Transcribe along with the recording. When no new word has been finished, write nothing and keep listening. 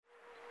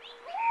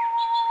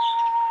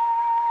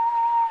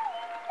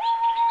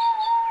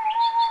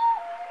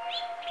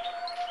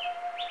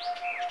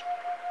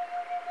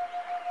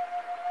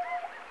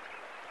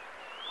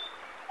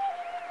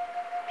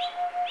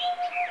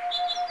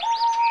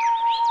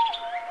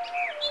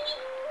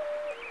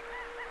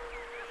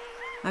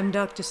I'm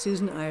Dr.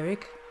 Susan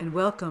Eyrich, and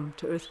welcome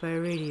to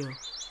Earthfire Radio.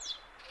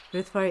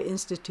 Earthfire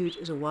Institute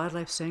is a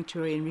wildlife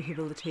sanctuary and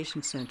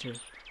rehabilitation center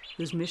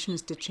whose mission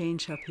is to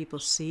change how people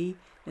see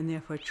and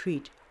therefore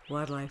treat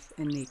wildlife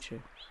and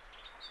nature.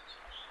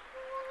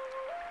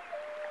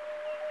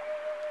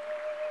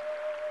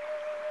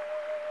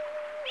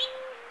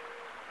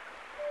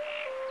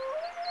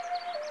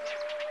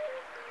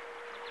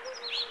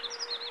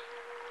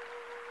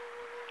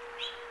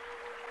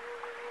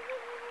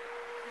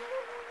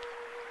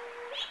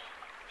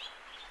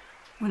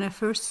 When I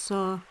first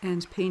saw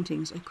Anne's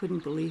paintings, I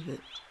couldn't believe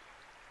it.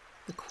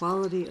 The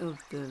quality of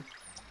the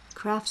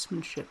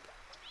craftsmanship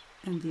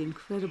and the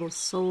incredible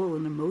soul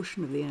and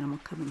emotion of the animal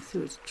coming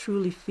through. It's a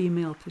truly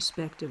female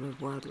perspective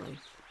of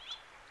wildlife.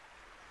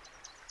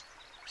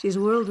 She's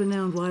a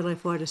world-renowned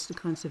wildlife artist and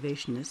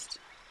conservationist.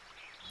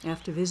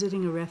 After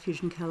visiting a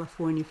refuge in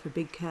California for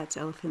big cats,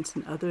 elephants,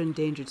 and other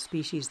endangered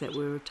species that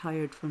were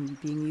retired from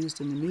being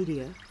used in the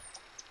media,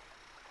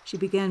 she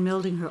began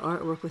melding her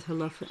artwork with her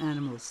love for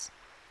animals.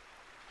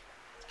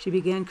 She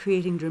began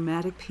creating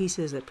dramatic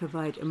pieces that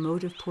provide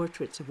emotive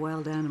portraits of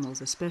wild animals,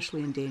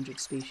 especially endangered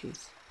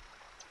species.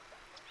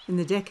 In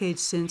the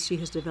decades since, she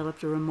has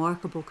developed a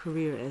remarkable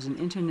career as an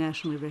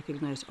internationally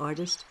recognized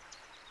artist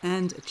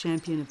and a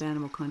champion of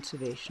animal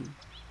conservation.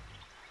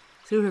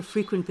 Through her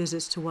frequent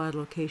visits to wild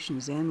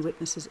locations, Anne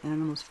witnesses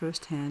animals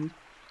firsthand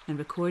and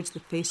records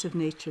the face of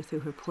nature through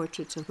her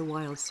Portraits of the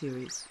Wild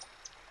series.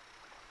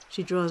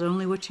 She draws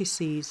only what she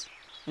sees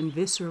and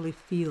viscerally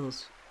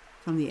feels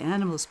from the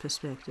animals'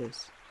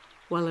 perspectives,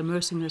 while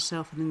immersing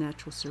herself in the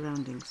natural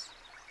surroundings.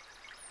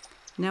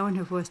 Now in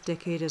her fourth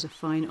decade as a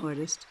fine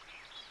artist,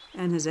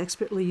 Anne has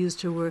expertly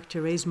used her work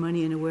to raise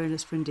money and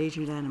awareness for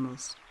endangered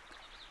animals.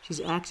 She's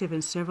active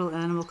in several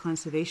animal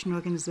conservation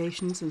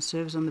organizations and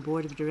serves on the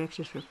board of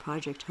directors for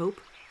Project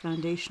Hope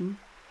Foundation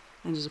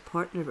and is a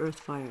partner of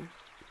Earthfire.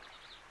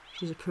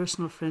 She's a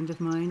personal friend of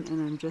mine, and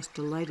I'm just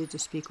delighted to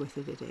speak with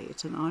her today.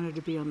 It's an honor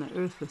to be on the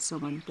earth with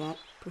someone that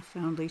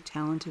profoundly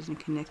talented and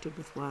connected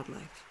with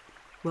wildlife.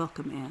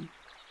 Welcome, Anne.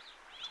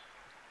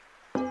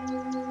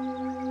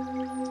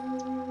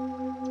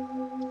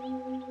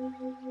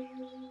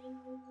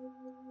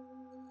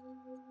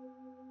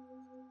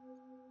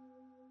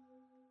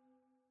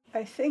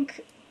 I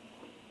think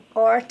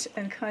art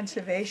and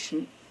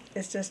conservation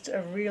is just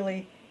a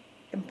really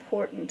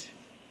important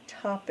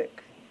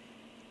topic.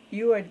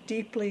 You are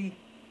deeply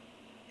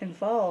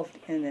involved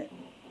in it.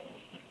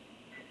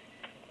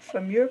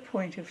 From your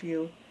point of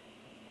view,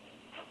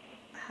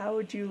 how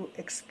would you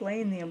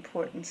explain the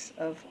importance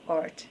of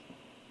art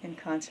in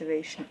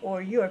conservation,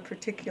 or your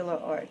particular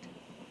art,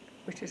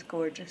 which is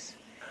gorgeous,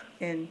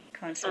 in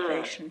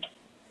conservation?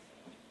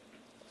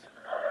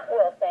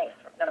 Well, thanks,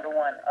 number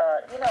one.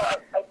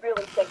 I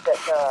really think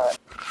that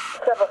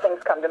several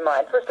things come to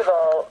mind. First of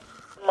all,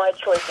 my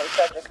choice in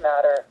subject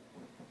matter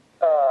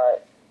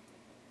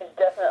is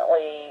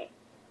definitely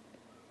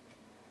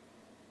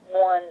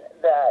one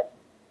that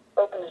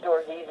opens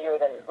doors easier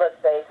than, let's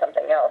say,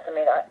 something else. I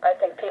mean, I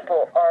think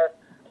people are,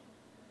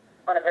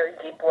 on a very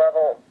deep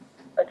level,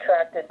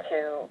 attracted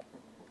to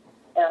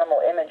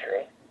animal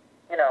imagery,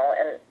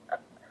 and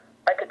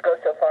I could go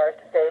so far as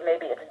to say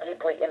maybe it's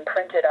deeply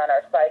imprinted on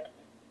our psyche.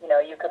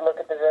 You could look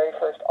at the very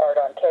first art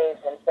on caves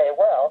and say,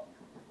 well,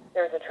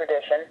 there's a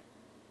tradition,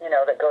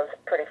 that goes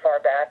pretty far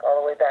back,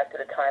 all the way back to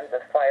the times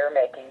of fire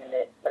making.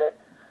 But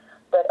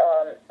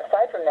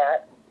aside from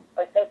that,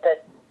 I think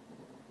that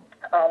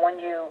when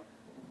you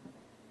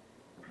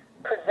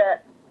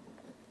present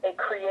a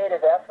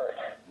creative effort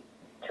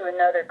to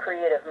another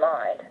creative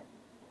mind,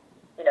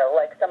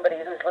 like somebody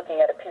who's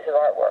looking at a piece of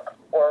artwork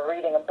or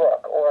reading a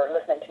book or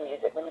listening to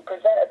music, when you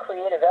present a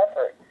creative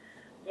effort,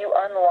 you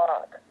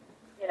unlock,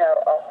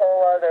 a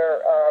whole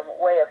other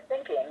way of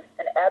thinking,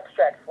 an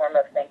abstract form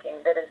of thinking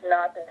that is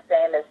not the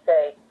same as,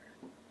 say,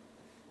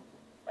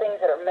 things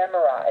that are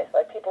memorized.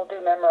 Like people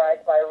do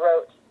memorize by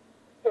rote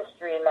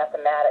history and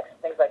mathematics,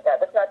 things like that.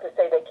 That's not to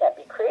say they can't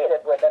be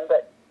creative with them,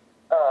 but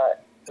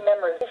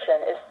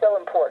memorization is so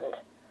important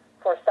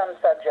for some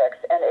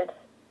subjects, and it's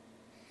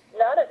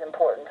not as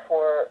important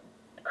for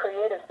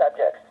creative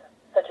subjects,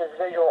 such as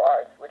visual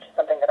arts, which is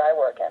something that I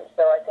work in.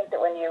 So I think that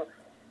when you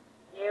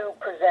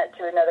present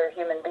to another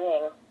human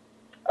being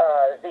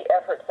the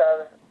efforts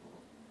of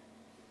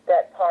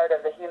that part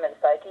of the human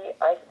psyche,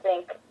 I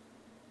think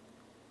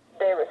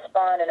they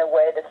respond in a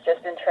way that's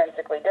just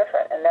intrinsically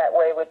different, and that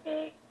way would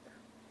be,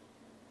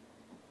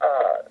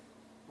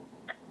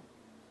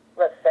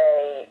 let's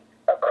say,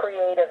 a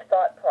creative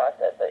thought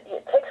process.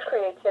 It takes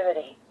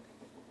creativity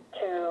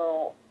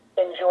to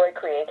enjoy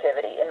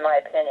creativity, in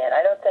my opinion.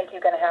 I don't think you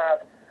can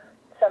have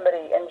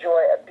somebody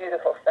enjoy a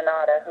beautiful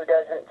sonata who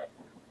doesn't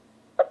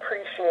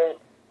appreciate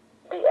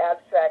the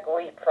abstract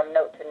leap from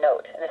note to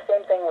note. And the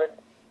same thing with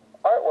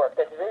artwork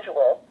that's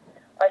visual.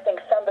 I think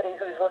somebody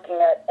who's looking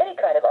at any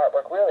kind of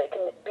artwork, really, it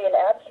can be an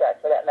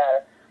abstract for that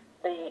matter,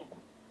 the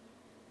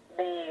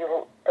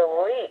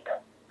leap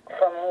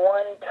from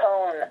one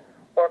tone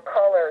or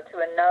color to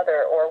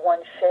another, or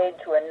one shade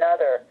to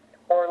another,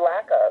 or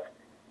lack of,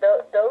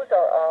 those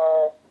are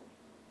all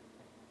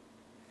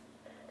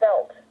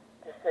felt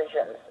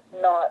decisions,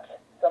 not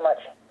so much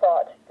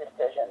thought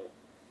decisions.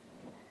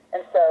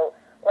 And so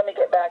let me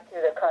get back to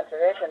the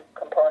conservation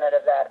component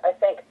of that. I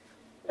think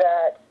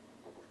that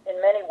in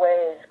many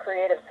ways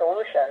creative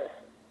solutions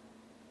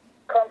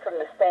come from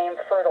the same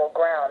fertile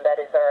ground, that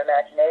is our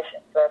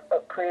imagination. So a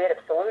creative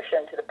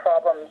solution to the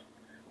problems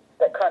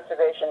that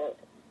conservation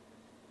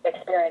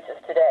experiences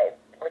today.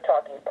 We're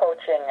talking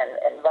poaching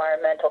and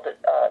environmental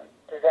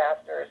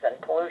disasters and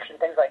pollution,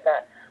 things like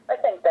that. I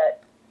think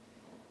that,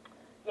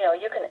 you know,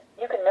 you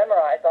can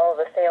memorize all of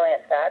the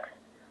salient facts,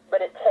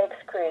 but it takes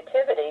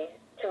creativity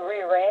to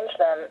rearrange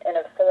them in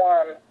a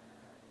form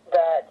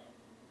that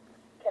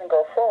can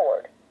go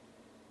forward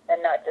and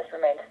not just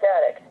remain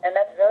static. And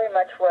that's very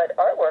much what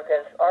artwork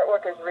is.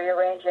 Artwork is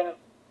rearranging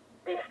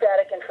the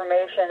static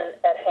information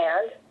at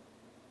hand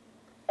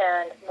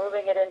and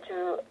moving it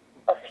into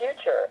a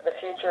future, the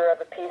future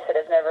of a piece that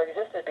has never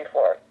existed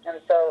before.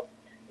 And so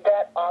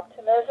that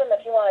optimism,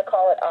 if you want to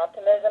call it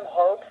optimism,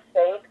 hope,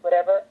 faith,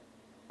 whatever,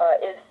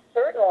 is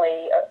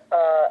certainly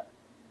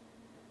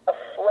a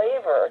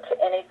flavor to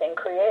anything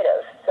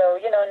creative. So,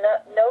 you know,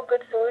 no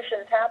good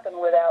solutions happen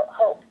without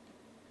hope.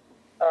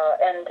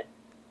 And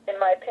in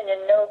my opinion,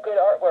 no good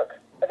artwork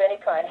of any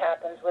kind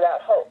happens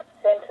without hope.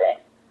 Same thing.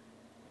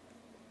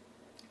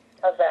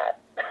 How's that?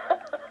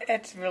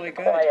 It's really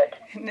good. Quiet.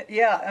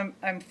 Yeah,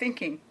 I'm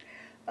thinking.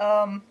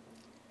 I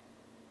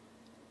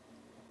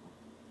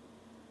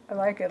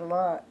like it a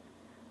lot.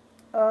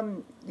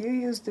 You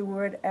used the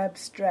word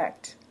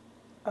abstract.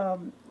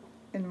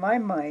 In my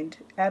mind,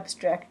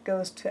 abstract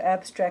goes to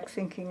abstract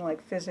thinking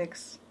like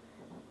physics,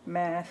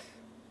 math,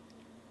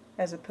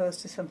 as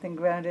opposed to something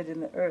grounded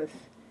in the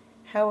earth.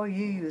 How are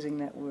you using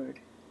that word?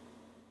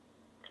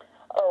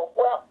 Oh,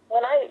 well,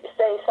 when I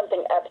say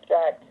something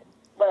abstract,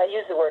 when I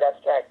use the word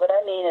abstract, what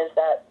I mean is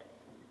that,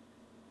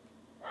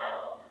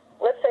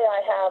 let's say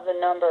I have the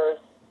numbers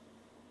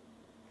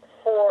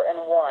 4 and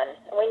 1,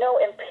 and we know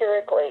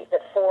empirically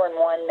that 4 and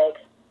 1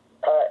 makes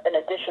an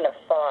addition of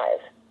 5.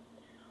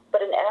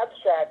 But an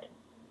abstract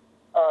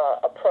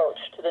approach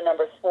to the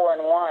numbers 4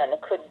 and 1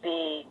 could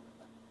be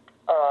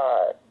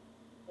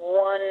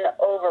 1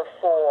 over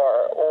 4,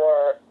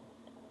 or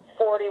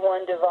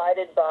 41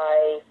 divided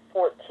by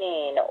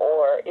 14,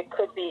 or it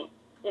could be,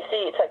 you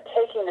see, it's like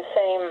taking the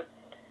same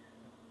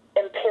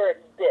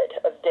empiric bit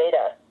of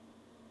data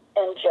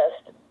and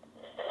just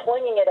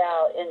flinging it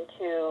out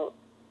into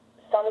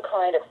some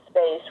kind of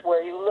space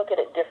where you look at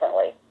it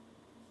differently.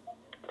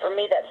 For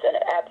me, that's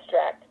an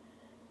abstract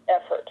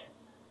effort,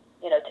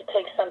 you know, to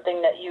take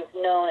something that you've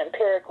known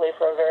empirically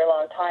for a very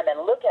long time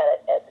and look at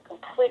it as a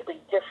completely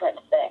different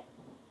thing.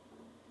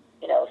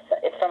 You know,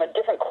 it's from a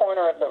different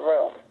corner of the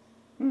room.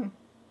 Hmm.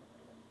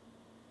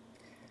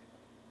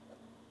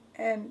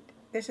 And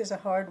this is a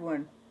hard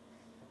one,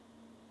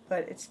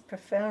 but it's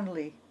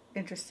profoundly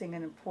interesting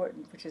and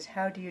important, which is,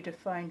 how do you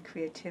define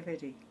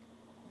creativity?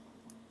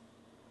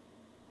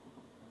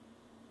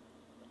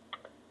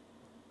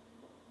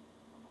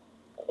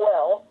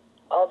 Well,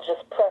 I'll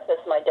just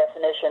preface my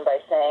definition by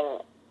saying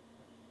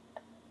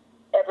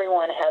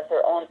everyone has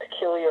their own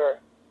peculiar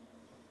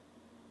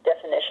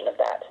definition of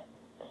that.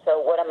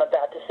 So what I'm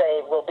about to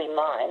say will be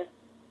mine.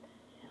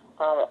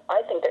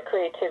 I think that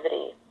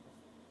creativity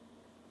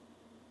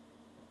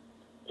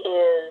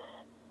is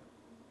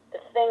the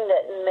thing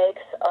that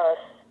makes us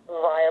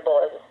viable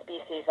as a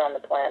species on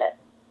the planet.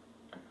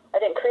 I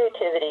think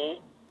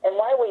creativity, and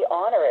why we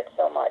honor it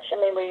so much, I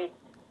mean,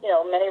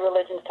 many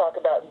religions talk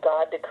about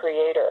God the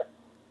Creator.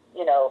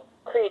 You know,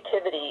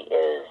 creativity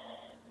is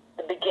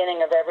the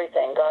beginning of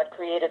everything. God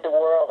created the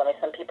world. I mean,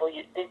 some people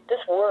use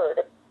this word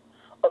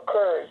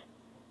occurs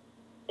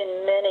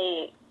in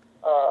many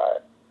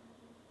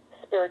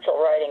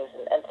spiritual writings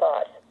and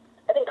thoughts.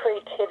 I think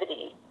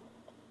creativity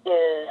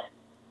is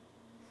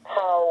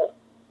how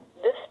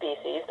this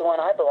species, the one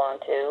I belong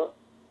to,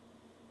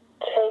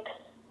 takes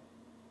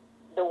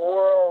the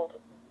world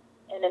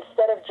and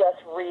instead of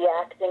just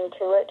reacting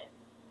to it,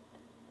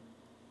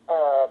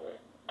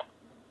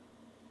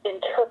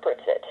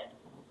 interprets it.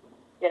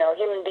 You know,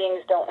 human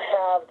beings don't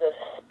have the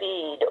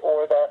speed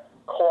or the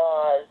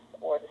claws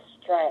or the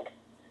strength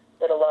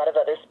that a lot of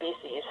other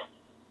species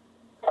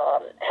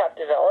have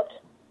developed.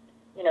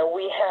 You know,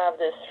 we have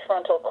this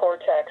frontal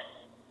cortex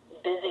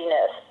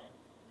busyness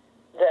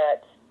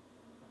that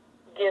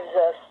gives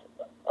us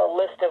a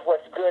list of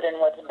what's good and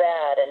what's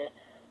bad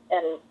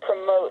and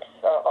promotes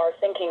our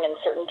thinking in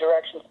certain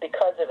directions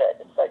because of it.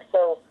 It's like,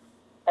 so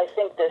I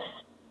think this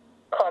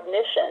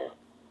cognition,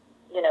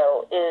 you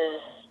know,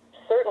 is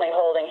certainly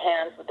holding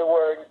hands with the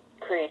word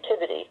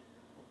creativity.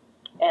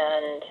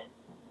 And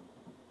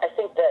I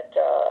think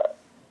that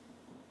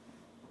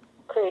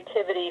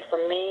creativity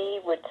for me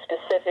would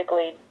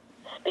specifically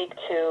speak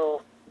to,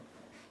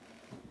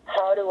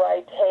 how do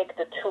I take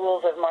the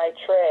tools of my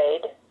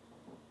trade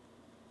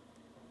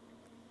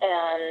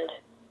and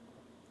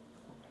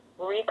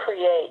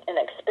recreate an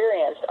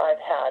experience I've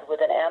had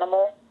with an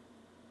animal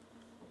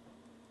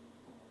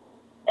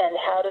And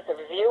how does a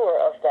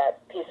viewer of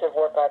that piece of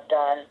work I've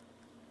done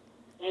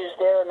use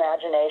their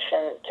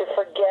imagination to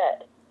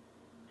forget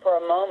for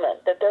a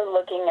moment that they're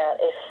looking at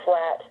a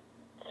flat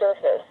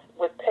surface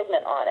with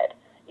pigment on it?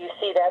 You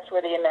see, that's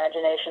where the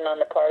imagination on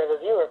the part of the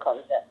viewer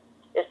comes in.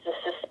 It's the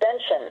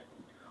suspension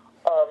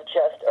of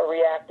just a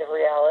reactive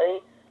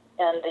reality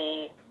and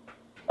the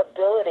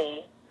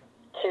ability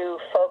to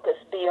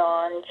focus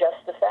beyond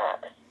just the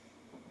facts.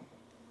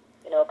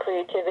 You know,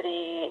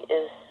 creativity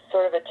is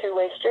sort of a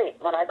two-way street.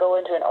 When I go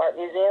into an art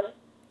museum,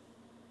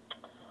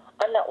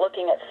 I'm not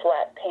looking at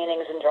flat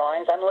paintings and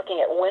drawings. I'm looking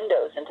at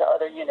windows into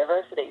other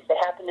universities. They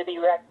happen to be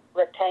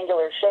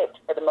rectangular shaped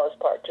for the most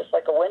part, just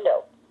like a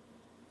window.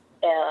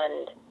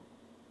 And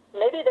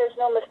maybe there's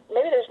no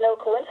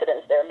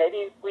coincidence there.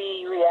 Maybe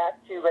we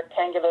react to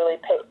rectangularly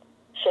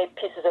shaped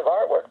pieces of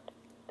artwork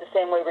the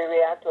same way we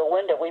react to a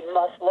window. We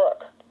must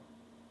look.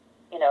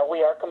 You know,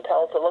 we are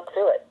compelled to look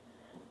through it.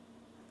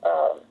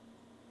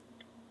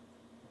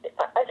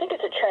 I think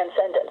it's a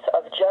transcendence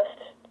of just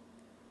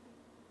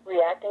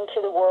reacting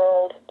to the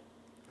world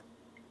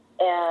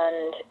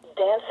and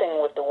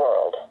dancing with the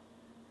world.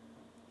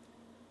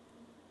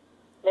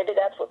 Maybe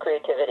that's what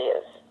creativity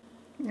is.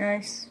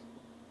 Nice.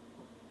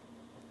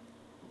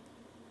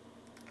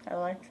 I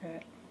like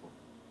that.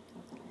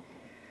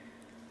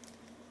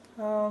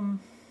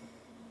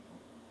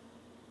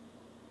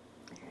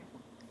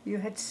 You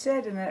had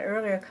said in an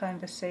earlier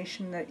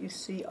conversation that you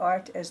see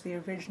art as the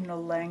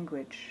original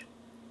language.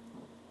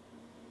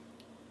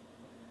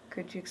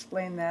 Could you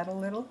explain that a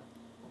little?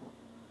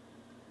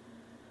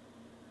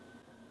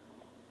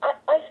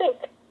 I think,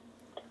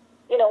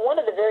 you know, one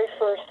of the very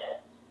first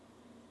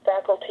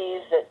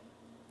faculties that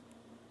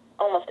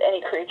almost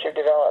any creature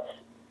develops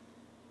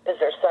is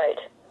their sight,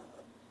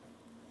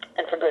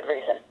 and for good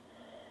reason.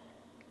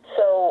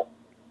 So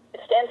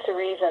it stands to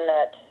reason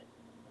that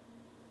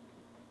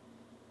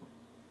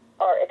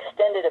our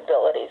extended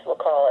abilities, we'll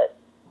call it,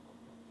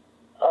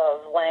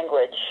 of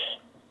language,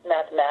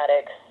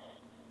 mathematics,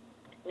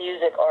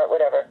 music, art,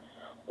 whatever,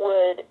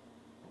 would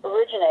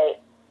originate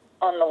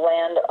on the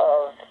land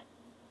of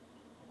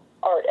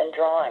art and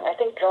drawing. I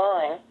think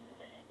drawing,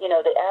 you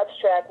know, the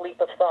abstract leap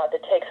of thought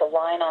that takes a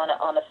line on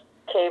a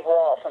cave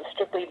wall from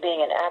strictly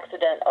being an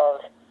accident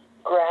of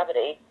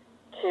gravity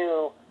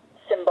to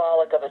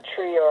symbolic of a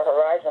tree or a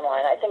horizon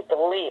line. I think the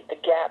leap, the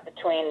gap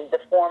between the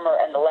former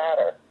and the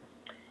latter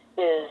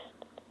is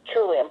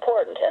truly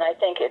important. And I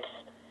think it's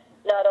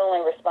not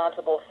only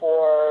responsible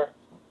for,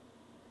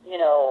 you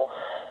know,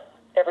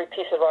 every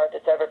piece of art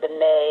that's ever been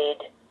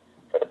made,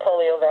 for the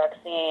polio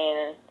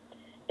vaccine,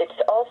 it's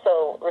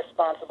also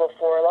responsible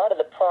for a lot of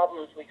the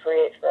problems we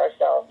create for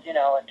ourselves, you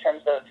know, in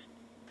terms of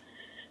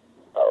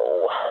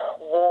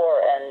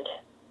war and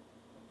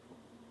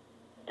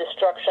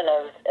destruction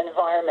of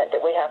environment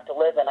that we have to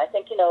live in. I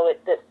think, you know,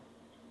 that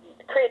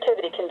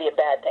creativity can be a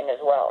bad thing as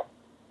well,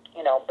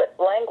 you know, but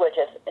language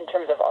in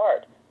terms of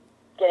art,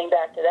 getting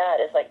back to that,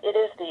 is like it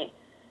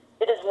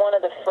is one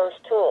of the first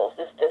tools,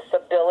 is this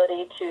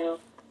ability to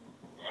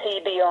see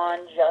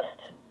beyond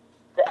just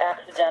the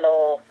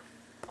accidental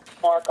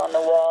mark on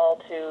the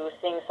wall to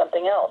seeing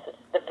something else. It's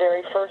the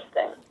very first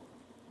thing.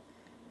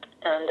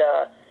 And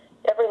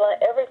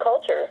every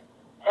culture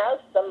has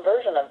some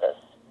version of this.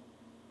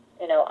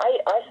 You know,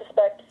 I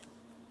suspect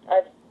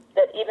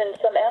that even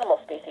some animal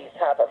species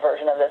have a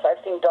version of this.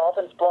 I've seen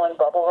dolphins blowing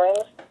bubble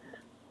rings.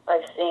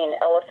 I've seen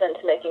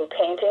elephants making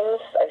paintings.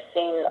 I've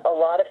seen a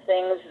lot of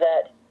things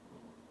that,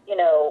 you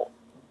know,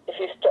 if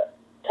you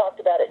talked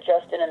about it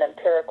just in an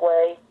empiric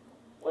way,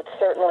 would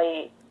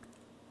certainly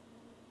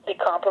be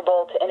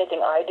comparable to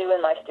anything I do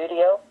in my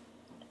studio.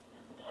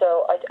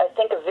 So I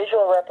think a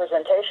visual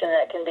representation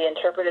that can be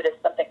interpreted as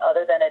something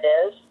other than it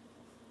is,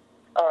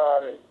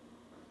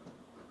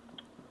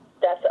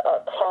 that's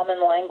a common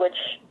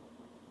language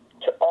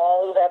to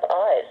all who have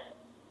eyes.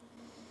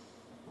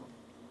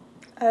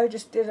 I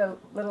just did a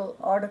little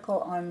article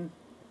on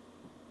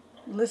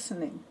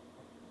listening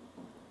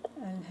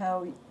and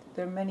how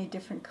there are many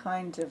different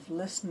kinds of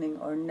listening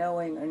or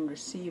knowing and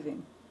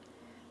receiving.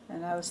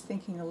 And I was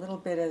thinking a little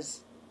bit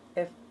as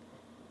if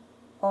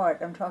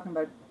art,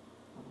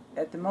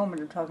 at the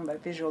moment I'm talking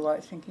about visual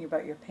art, thinking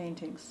about your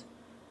paintings,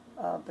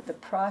 but the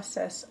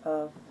process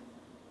of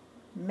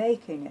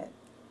making it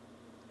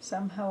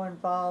somehow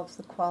involves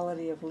the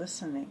quality of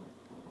listening.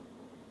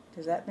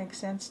 Does that make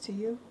sense to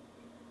you?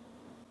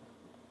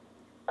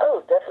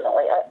 Oh,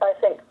 definitely.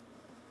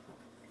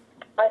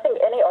 I think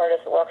any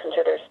artist that walks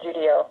into their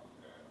studio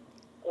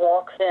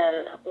walks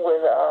in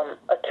with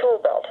a tool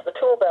belt. The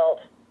tool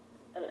belt,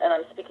 and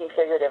I'm speaking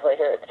figuratively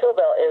here, the tool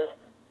belt is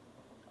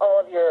all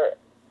of your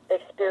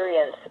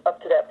experience up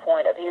to that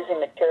point of using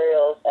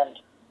materials and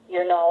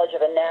your knowledge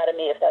of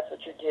anatomy, if that's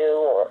what you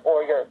do,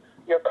 or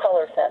your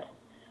color sense.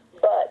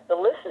 But the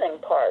listening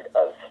part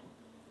of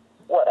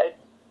what I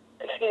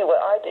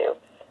do,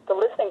 the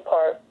listening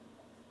part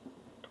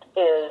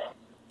is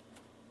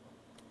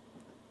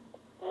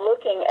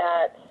looking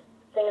at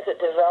things that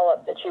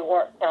develop that you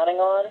weren't counting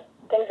on,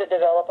 things that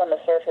develop on the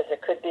surface.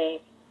 It could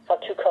be how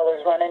two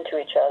colors run into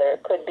each other.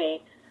 It could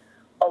be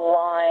a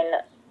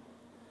line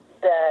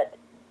that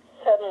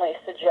suddenly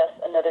suggests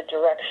another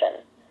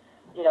direction.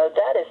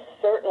 That is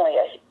certainly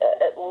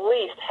at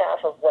least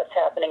half of what's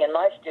happening in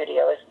my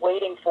studio, is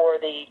waiting for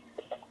the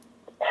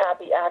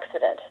happy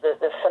accident,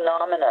 the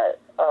phenomena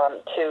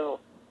to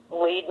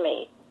lead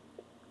me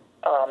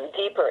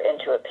deeper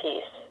into a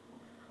piece.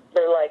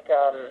 They're like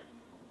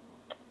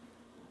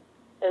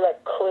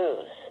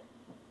clues.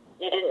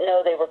 You didn't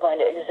know they were going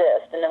to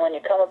exist, and then when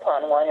you come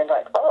upon one, you're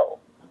like, oh,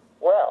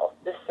 well,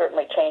 this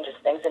certainly changes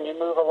things, and you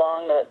move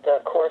along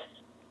the course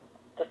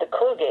that the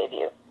clue gave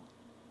you.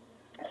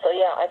 So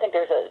yeah, I think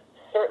there's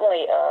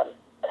certainly a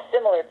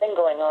similar thing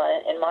going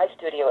on in my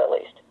studio, at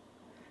least.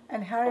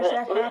 And how does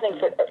that happen?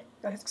 Go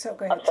ahead.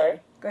 I'm sorry?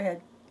 Go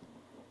ahead.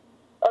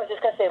 I was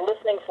just going to say,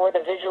 listening for the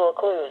visual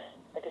clues,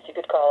 I guess you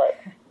could call it.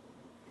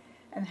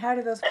 And how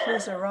do those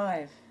clues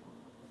arrive?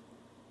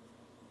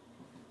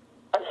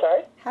 I'm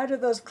sorry? How do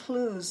those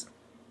clues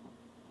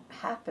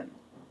happen?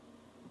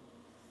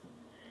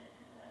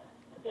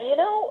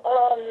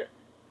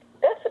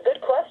 That's a good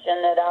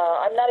question that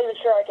I'm not even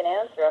sure I can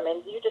answer. I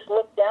mean, you just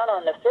look down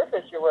on the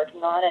surface you're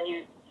working on, and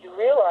you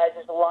realize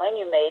there's a line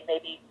you made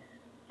maybe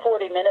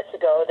 40 minutes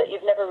ago that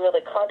you've never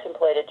really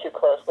contemplated too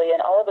closely,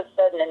 and all of a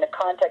sudden, in the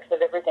context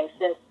of everything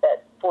since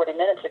that 40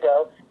 minutes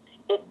ago,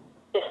 it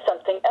is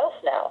something else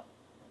now.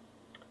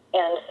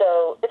 And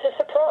so it's a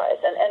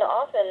surprise, and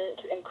often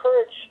to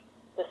encourage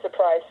the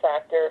surprise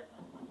factor,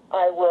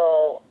 I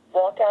will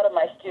walk out of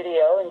my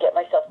studio and get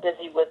myself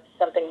busy with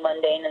something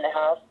mundane in the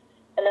house,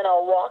 and then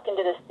I'll walk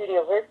into the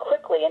studio very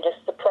quickly and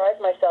just surprise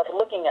myself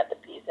looking at the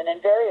piece, and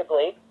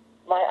invariably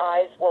my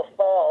eyes will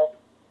fall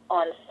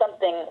on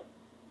something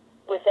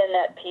within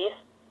that piece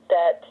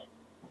that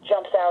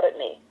jumps out at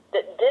me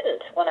that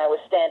didn't when I was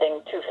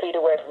standing 2 feet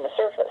away from the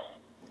surface.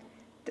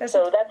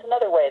 So that's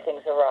another way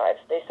things arrive.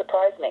 They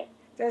surprise me.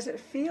 Does it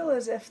feel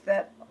as if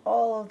that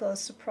all of those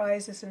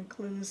surprises and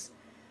clues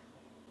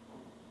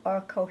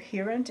are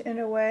coherent in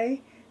a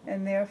way,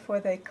 and therefore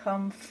they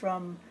come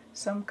from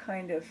some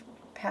kind of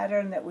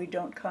pattern that we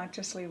don't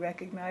consciously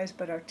recognize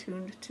but are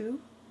tuned to?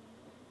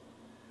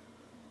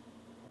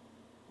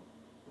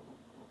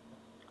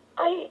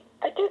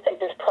 I do think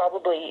there's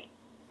probably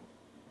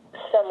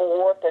some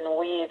warp and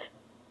weave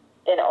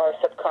in our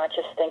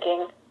subconscious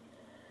thinking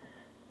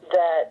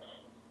that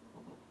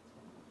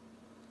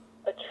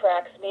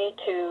attracts me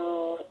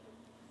to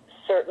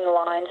certain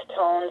lines,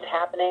 tones,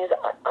 happenings.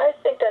 I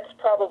think that's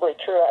probably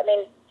true. I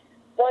mean,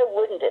 why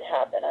wouldn't it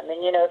happen? I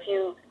mean, if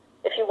you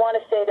want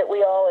to say that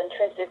we all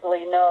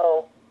intrinsically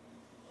know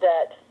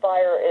that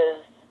fire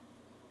is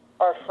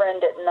our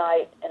friend at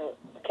night and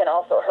can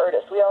also hurt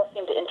us, we all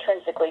seem to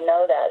intrinsically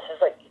know that. So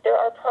it's like there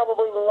are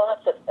probably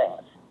lots of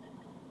things.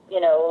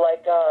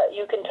 Like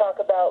you can talk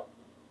about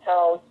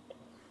how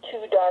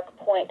 2 dark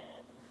points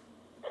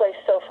placed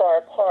so far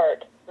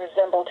apart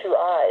resemble 2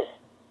 eyes,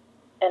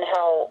 and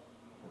how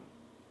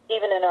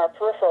even in our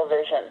peripheral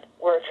vision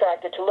we're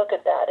attracted to look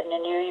at that. And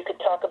then you could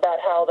talk about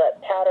how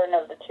that pattern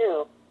of the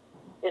 2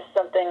 is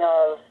something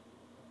of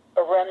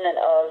a remnant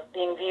of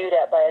being viewed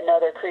at by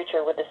another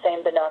creature with the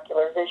same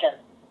binocular vision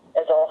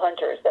as all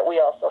hunters that we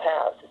also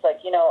have. It's like,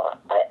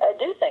 I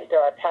do think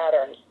there are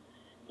patterns,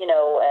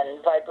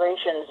 and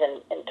vibrations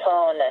and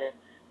tone and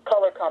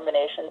color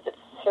combinations that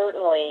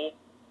certainly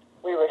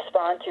we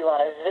respond to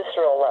on a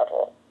visceral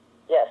level.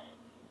 Yes.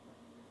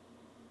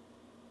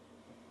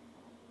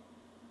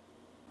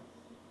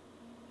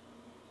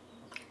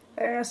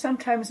 I don't know,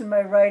 sometimes in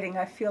my writing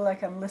I feel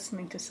like I'm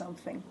listening to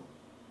something,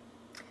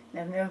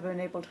 and I've never been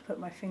able to put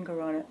my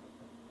finger on it.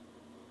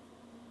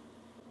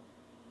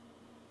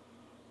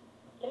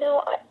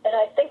 And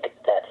I think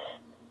that's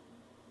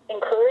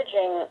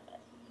encouraging.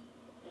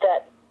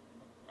 That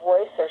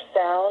voice or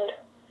sound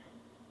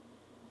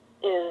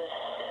is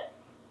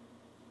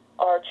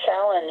our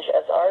challenge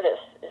as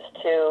artists, is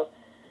to,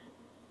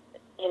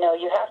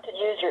 you have to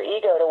use your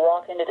ego to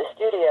walk into the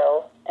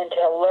studio and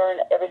to learn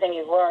everything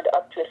you've learned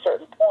up to a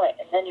certain point,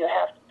 and then you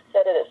have to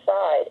set it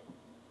aside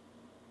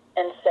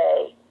and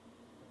say,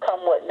 come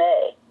what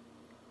may,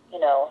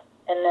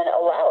 and then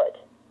allow it.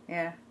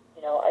 Yeah.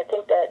 I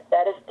think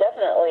that is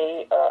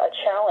definitely a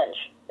challenge.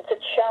 It's a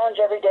challenge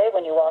every day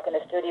when you walk in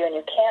the studio and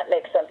you can't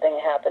make something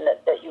happen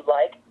that you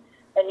like,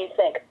 and you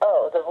think,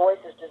 oh, the voice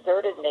has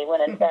deserted me,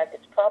 when in fact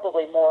it's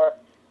probably more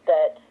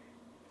that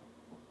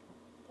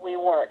we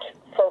weren't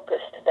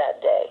focused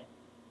that day.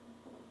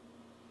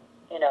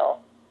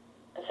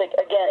 It's like,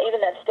 again,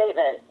 even that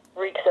statement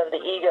reeks of the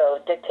ego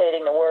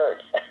dictating the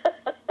words.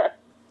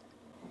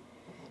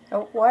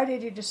 Why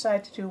did you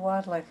decide to do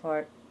wildlife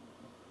art?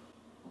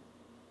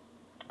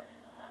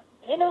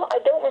 I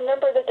don't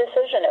remember the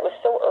decision. It was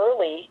so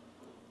early,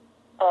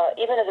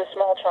 even as a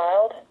small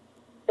child.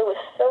 It was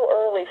so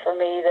early for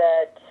me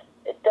that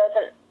it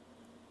doesn't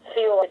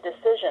feel like a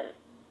decision.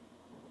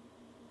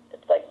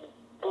 It's like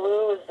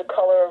blue is the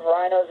color of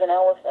rhinos and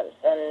elephants,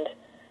 and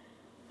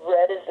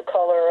red is the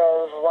color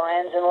of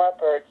lions and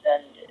leopards.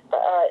 And,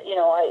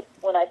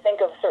 when I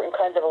think of certain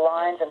kinds of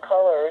lines and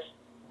colors,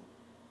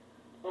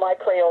 my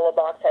Crayola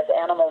box has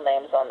animal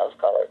names on those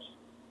colors.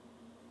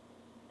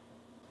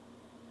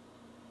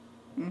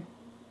 Mm.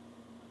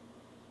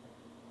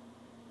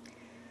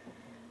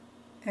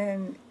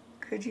 And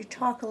could you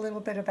talk a little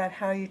bit about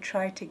how you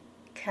try to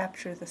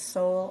capture the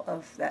soul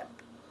of that,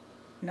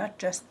 not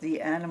just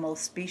the animal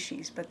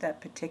species, but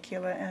that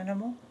particular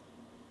animal?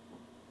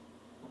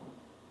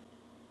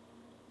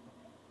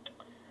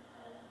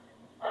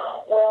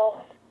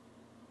 Well,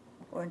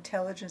 Or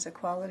intelligence or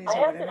qualities I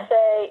or have whatever? to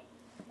say,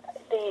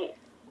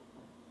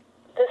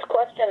 this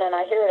question, and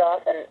I hear it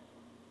often,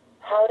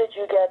 how did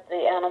you get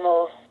the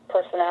animal's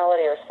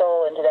personality or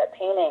soul into that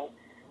painting?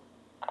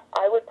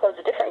 I would pose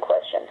a different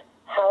question.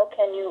 How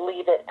can you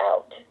leave it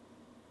out?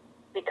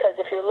 Because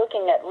if you're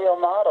looking at real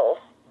models,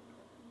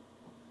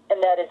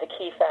 and that is a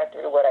key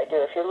factor to what I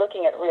do, if you're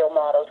looking at real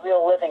models,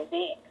 real living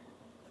beings,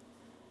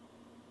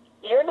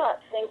 you're not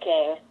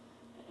thinking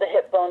the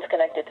hip bone's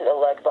connected to the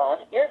leg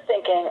bone. You're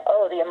thinking,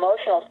 oh, the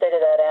emotional state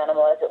of that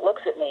animal as it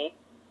looks at me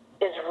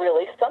is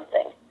really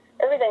something.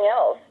 Everything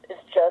else is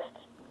just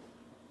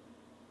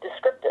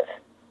descriptive,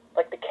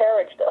 like the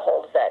carriage that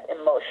holds that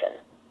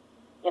emotion.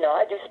 You know,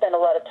 I do spend a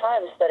lot of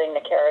time studying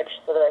the carriage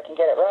so that I can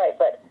get it right,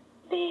 but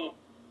the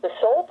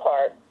soul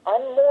part,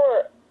 I'm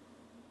more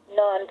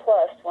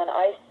nonplussed when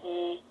I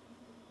see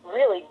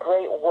really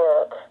great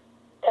work,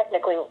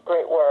 technically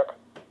great work,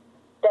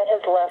 that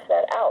has left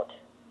that out.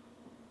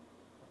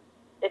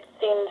 It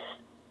seems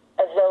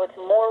as though it's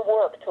more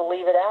work to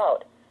leave it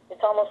out.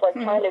 It's almost like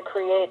trying to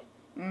create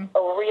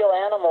a real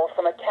animal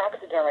from a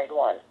taxidermied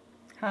one.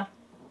 Huh.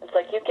 It's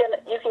like you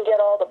can get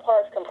all the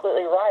parts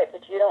completely right,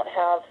 but you don't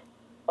have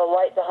a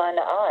light behind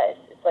the eyes.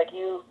 It's like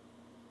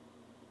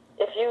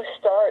if you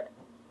start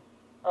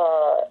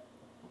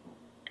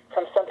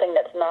from something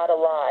that's not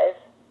alive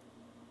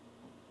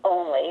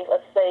only,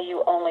 let's say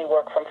you only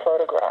work from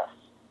photographs,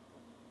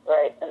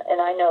 right?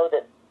 And I know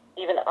that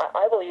even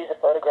I will use a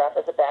photograph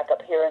as a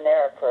backup here and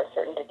there for a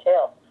certain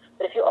detail.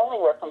 But if you only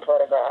work from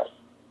photographs,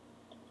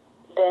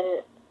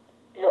 then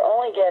you're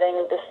only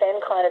getting the same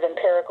kind of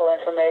empirical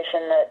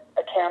information that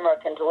a camera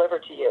can deliver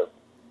to you.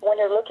 When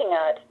you're looking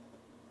at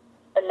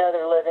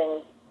another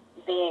living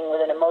being with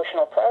an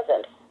emotional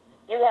presence,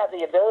 you have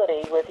the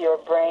ability with your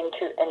brain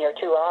and your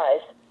two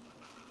eyes,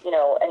 you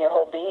know, and your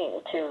whole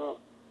being to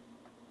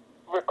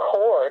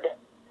record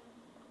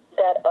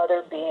that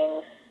other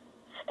being's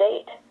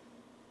state.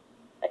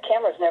 A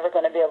camera's never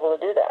going to be able to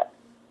do that.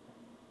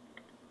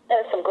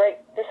 There's some great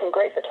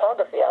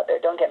photography out there,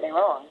 don't get me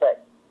wrong,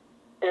 but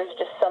there's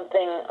just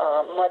something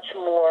much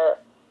more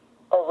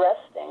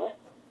arresting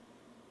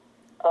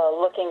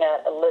looking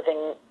at a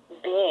living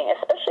being,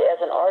 especially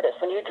as an artist.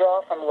 When you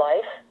draw from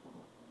life,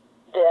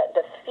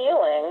 the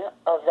feeling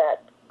of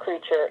that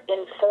creature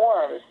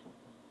informs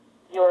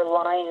your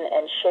line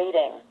and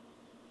shading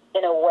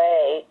in a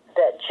way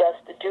that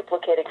just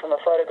duplicating from a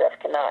photograph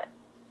cannot.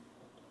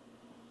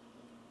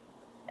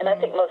 And I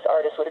think most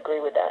artists would agree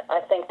with that. I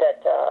think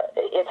that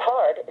it's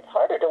hard. It's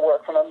harder to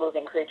work from a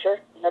moving creature.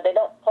 You know, they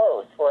don't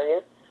pose for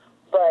you,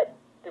 but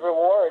the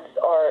rewards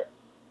are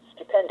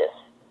stupendous.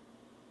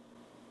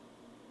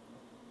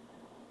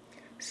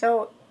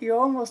 So you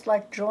almost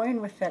like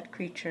join with that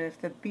creature if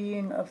the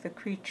being of the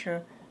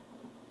creature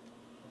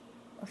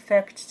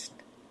affects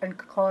and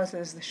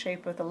causes the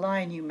shape of the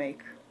line you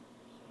make.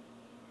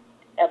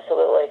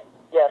 Absolutely,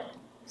 yes.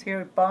 So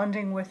you're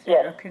bonding with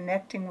it or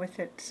connecting with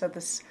it, so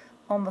this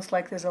almost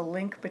like there's a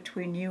link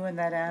between you and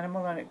that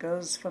animal, and it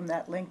goes from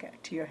that link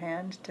to your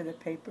hand to the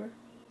paper?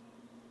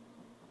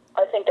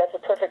 I think that's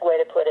a perfect way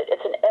to put it.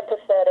 It's an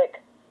empathetic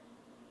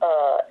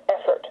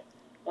effort.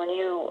 When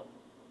you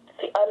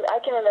see, I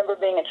can remember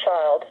being a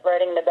child,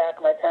 riding in the back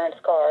of my parents'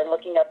 car and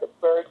looking up at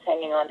birds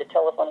hanging onto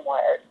telephone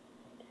wires,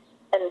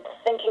 and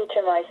thinking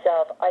to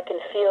myself, I can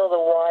feel the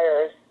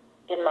wires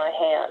in my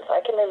hands.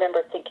 I can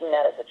remember thinking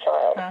that as a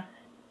child. Huh.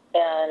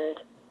 And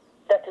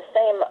that's the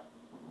same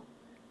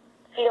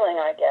feeling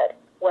I get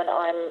when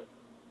I'm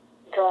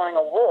drawing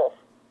a wolf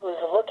who's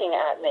looking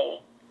at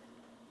me.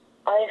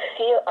 I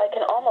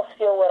can almost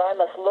feel what I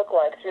must look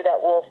like through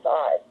that wolf's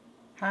eyes.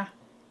 Huh.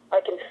 I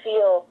can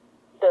feel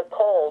the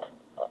cold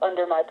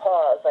under my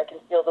paws. I can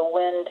feel the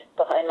wind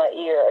behind my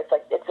ear. It's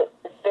like it's a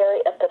very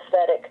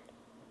empathetic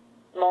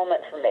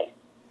moment for me.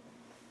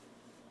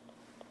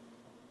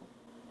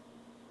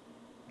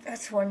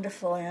 That's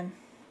wonderful, Anne.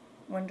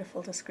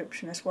 Wonderful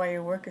description. That's why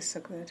your work is so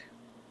good.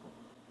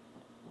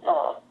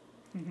 Aw.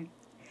 Mm-hmm.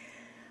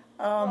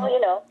 Well, you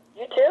know,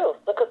 you too.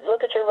 Look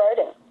at your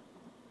writing.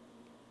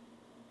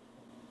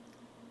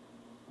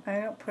 I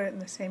don't put it in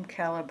the same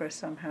caliber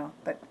somehow,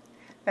 but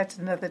that's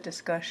another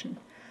discussion.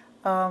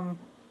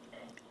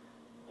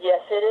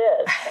 Yes, it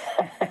is.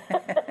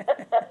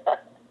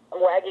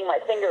 I'm wagging my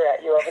finger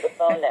at you over the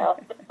phone now.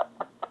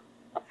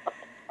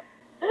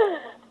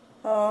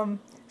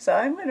 So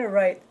I'm going to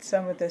write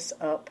some of this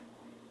up.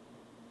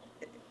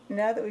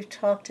 Now that we've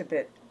talked a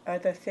bit, are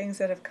there things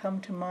that have come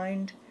to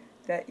mind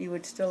that you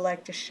would still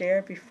like to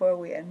share before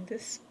we end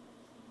this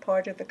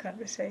part of the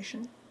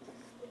conversation?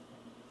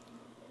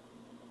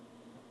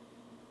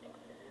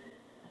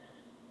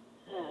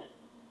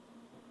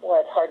 Well,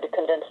 it's hard to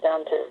condense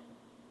down to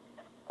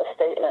a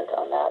statement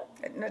on that.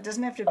 No, it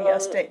doesn't have to be a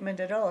statement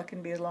at all. It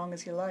can be as long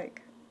as you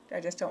like. I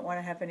just don't want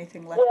to have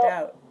anything left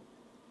out.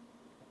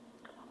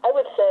 I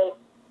would say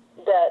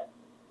that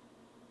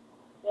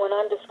when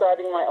I'm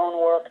describing my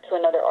own work to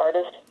another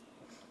artist,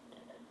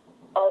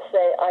 I'll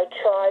say I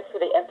try for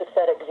the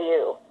empathetic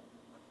view.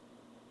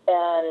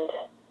 And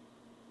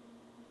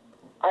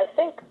I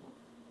think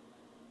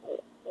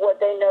what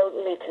they know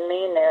me to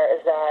mean there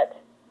is that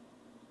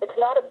it's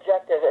not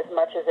objective as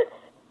much as it's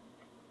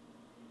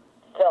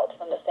felt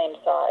from the same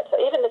side. So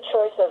even the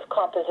choice of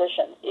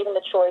composition, even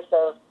the choice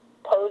of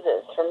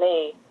poses for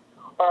me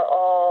are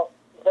all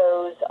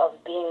those of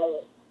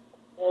being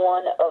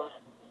one of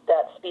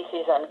that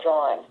species I'm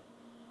drawing.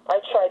 I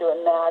try to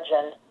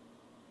imagine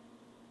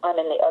I'm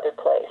in the other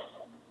place.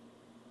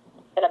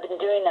 And I've been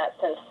doing that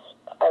since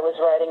I was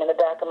riding in the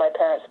back of my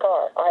parents'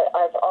 car.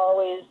 I've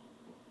always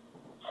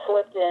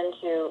slipped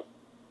into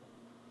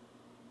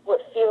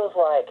what feels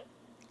like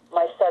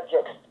my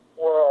subject's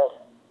world.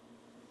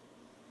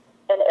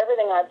 And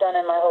everything I've done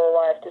in my whole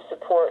life to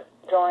support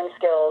drawing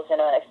skills, and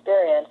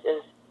experience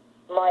is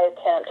my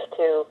attempt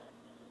to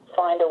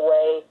find a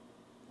way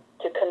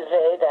to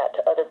convey that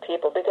to other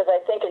people, because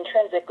I think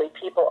intrinsically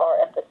people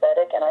are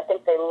empathetic, and I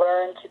think they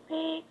learn to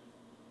be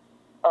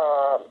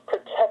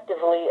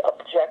protectively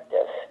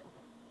objective.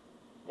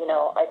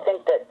 I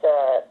think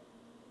that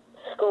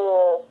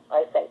school,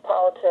 I think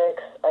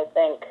politics, I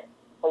think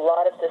a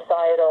lot of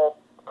societal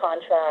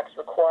contracts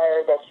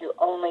require that you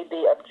only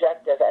be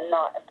objective and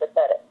not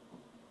empathetic.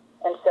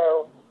 And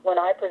so when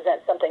I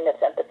present something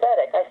that's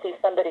empathetic, I see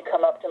somebody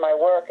come up to my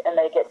work and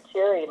they get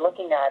teary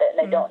looking at it and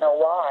they don't know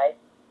why.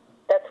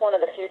 That's one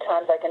of the few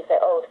times I can say,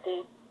 oh,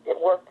 see, it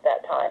worked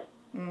that time.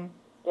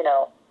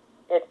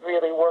 It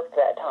really worked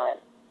that time.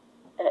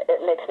 And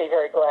it makes me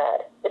very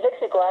glad. It makes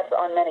me glad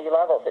on many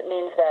levels. It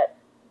means that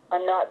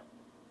I'm not,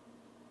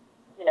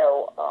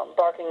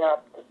 barking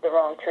up the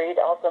wrong tree. It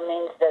also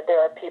means that there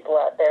are people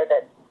out there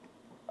that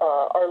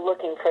are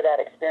looking for that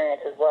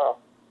experience as well.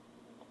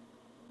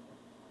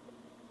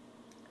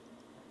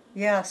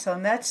 Yeah, so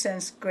in that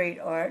sense, great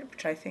art,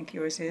 which I think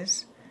yours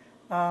is,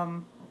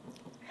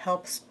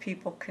 helps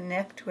people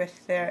connect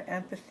with their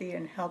empathy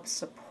and helps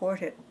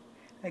support it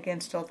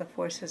against all the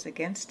forces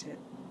against it.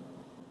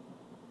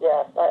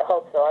 Yes, I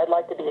hope so. I'd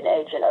like to be an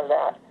agent of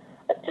that.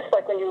 It's just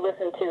like when you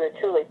listen to a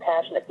truly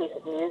passionate piece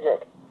of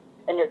music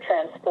and you're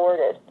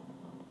transported.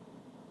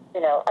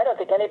 I don't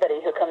think anybody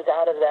who comes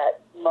out of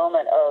that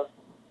moment of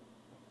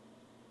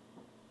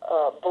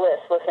bliss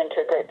listening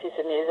to a great piece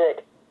of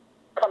music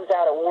comes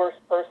out a worse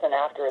person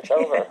after it's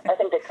over. I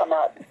think they come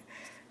out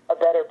a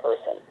better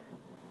person.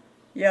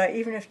 Yeah,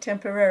 even if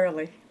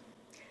temporarily.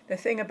 The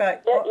thing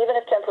about... Yeah, even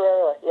if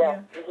temporarily,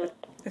 yeah. Mm-hmm.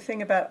 The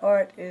thing about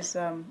art is,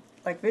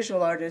 like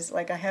visual art is,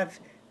 like I have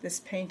this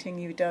painting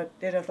you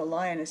did of the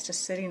lion. It's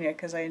just sitting there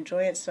because I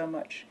enjoy it so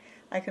much.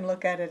 I can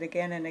look at it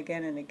again and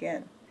again and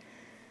again.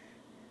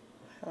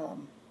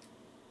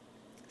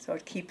 So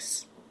it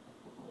keeps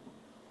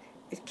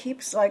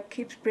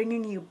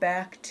bringing you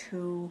back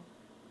to...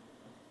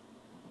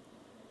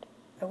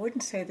 I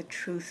wouldn't say the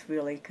truth,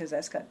 really, because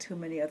that's got too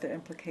many other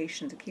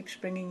implications. It keeps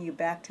bringing you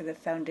back to the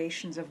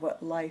foundations of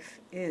what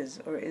life is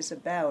or is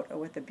about, or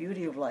what the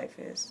beauty of life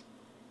is.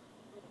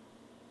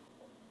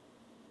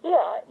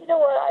 Yeah, you know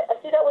what? I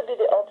see that would be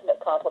the ultimate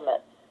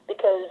compliment,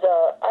 because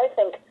I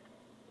think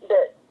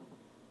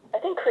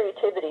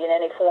creativity in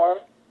any form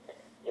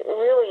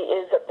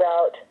really is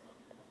about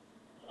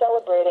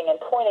celebrating and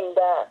pointing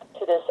back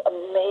to this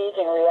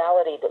amazing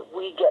reality that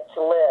we get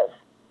to live,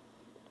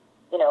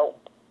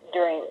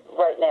 during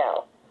right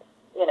now.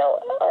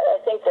 I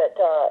think that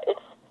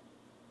it's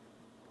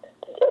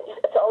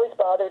always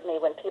bothered me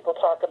when people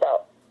talk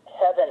about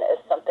heaven as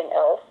something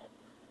else.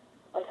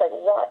 I'm like,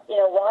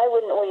 why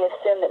wouldn't we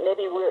assume that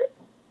maybe we're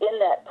in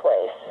that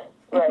place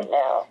right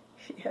now?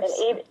 Yes.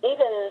 And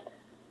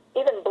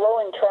even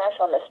blowing trash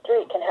on the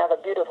street can have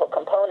a beautiful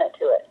component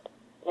to it.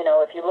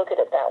 If you look at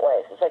it that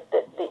way, it's like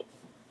the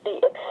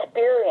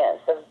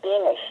experience of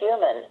being a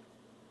human,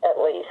 at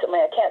least. I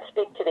mean, I can't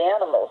speak to the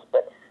animals,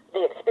 but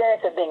the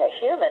experience of being a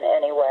human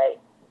anyway,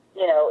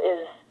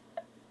 is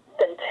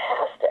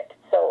fantastic.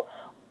 So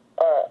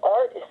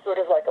art is sort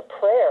of like a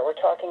prayer.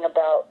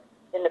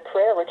 In the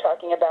prayer, we're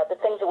talking about the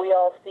things that we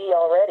all see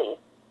already,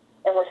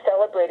 and we're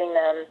celebrating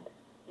them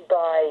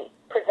by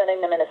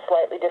presenting them in a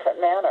slightly different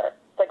manner.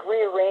 It's like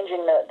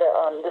rearranging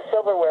the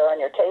silverware on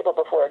your table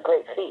before a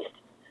great feast.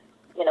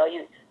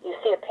 You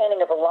see a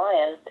painting of a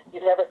lion.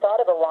 You've never thought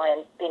of a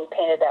lion being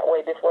painted that way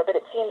before, but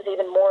it seems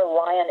even more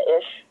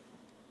lion-ish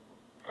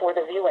for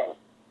the viewing,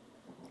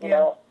 you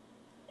know,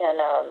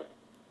 and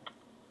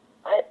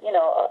I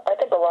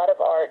think a lot of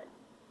art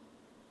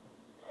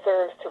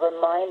serves to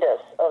remind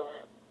us of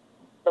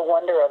the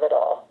wonder of it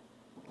all.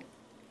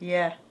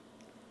 Yeah,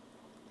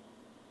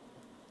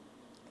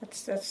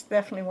 that's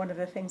definitely one of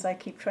the things I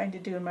keep trying to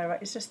do in my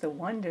writing. It's just the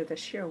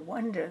sheer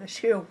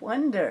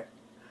wonder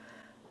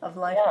of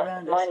life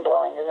around us. Mind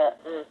blowing, isn't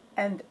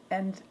it?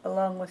 And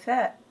along with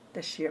that,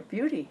 the sheer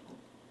beauty,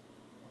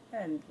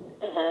 and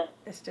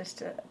it's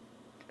just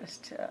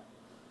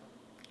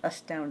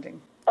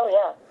astounding. Oh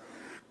yeah,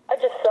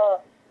 I just saw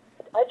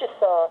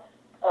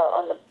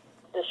on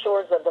the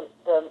shores of the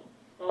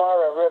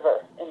Mara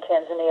River in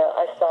Tanzania.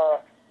 I saw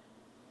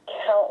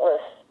countless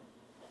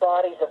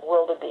bodies of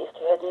wildebeest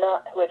who had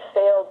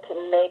failed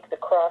to make the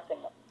crossing,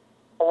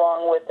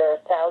 along with their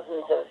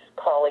thousands of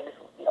colleagues,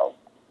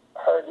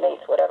 herd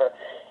mates, whatever.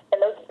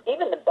 And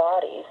even the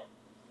bodies,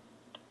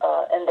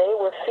 and they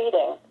were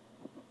feeding,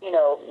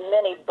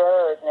 many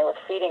birds, and they were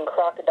feeding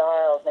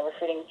crocodiles, and they were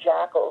feeding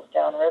jackals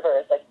downriver.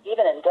 It's like,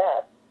 even in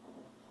death,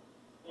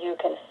 you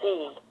can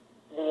see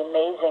the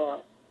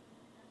amazing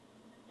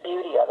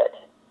beauty of it.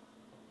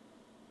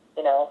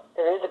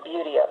 There is a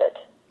beauty of it.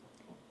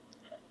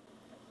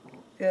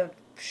 The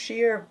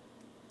sheer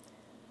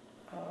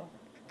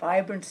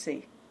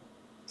vibrancy,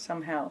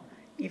 somehow,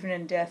 even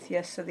in death,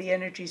 yes, so the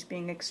energy's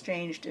being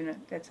exchanged,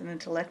 that's an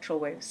intellectual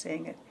way of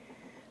saying it.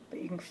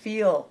 But you can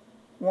feel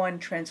one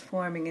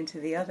transforming into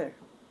the other.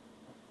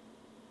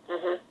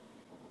 Mm-hmm.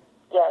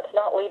 Yeah, it's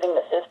not leaving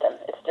the system,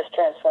 it's just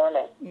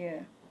transforming.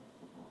 Yeah.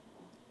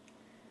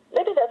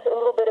 Maybe that's a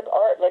little bit of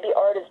art. Maybe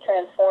art is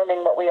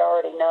transforming what we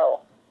already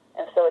know.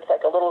 And so it's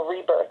like a little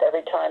rebirth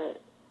every time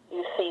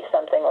you see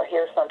something or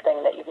hear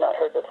something that you've not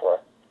heard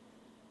before.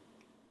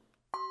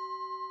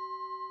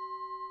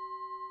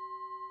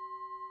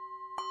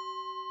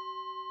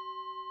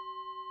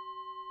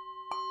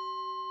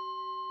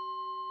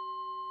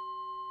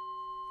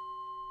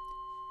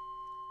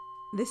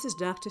 This is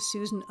Dr.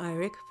 Susan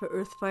Eyrich for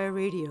Earthfire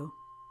Radio,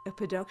 a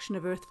production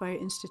of Earthfire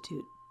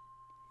Institute.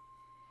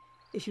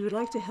 If you would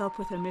like to help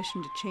with our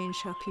mission to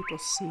change how people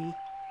see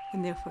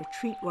and therefore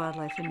treat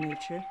wildlife and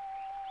nature,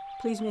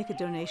 please make a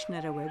donation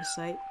at our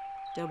website,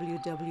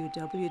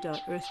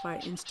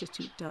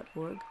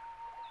 www.earthfireinstitute.org.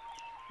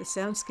 The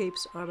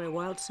soundscapes are by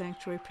Wild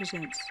Sanctuary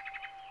Presents,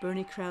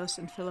 Bernie Krause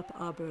and Philip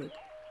Auberg.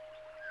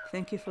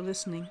 Thank you for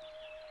listening.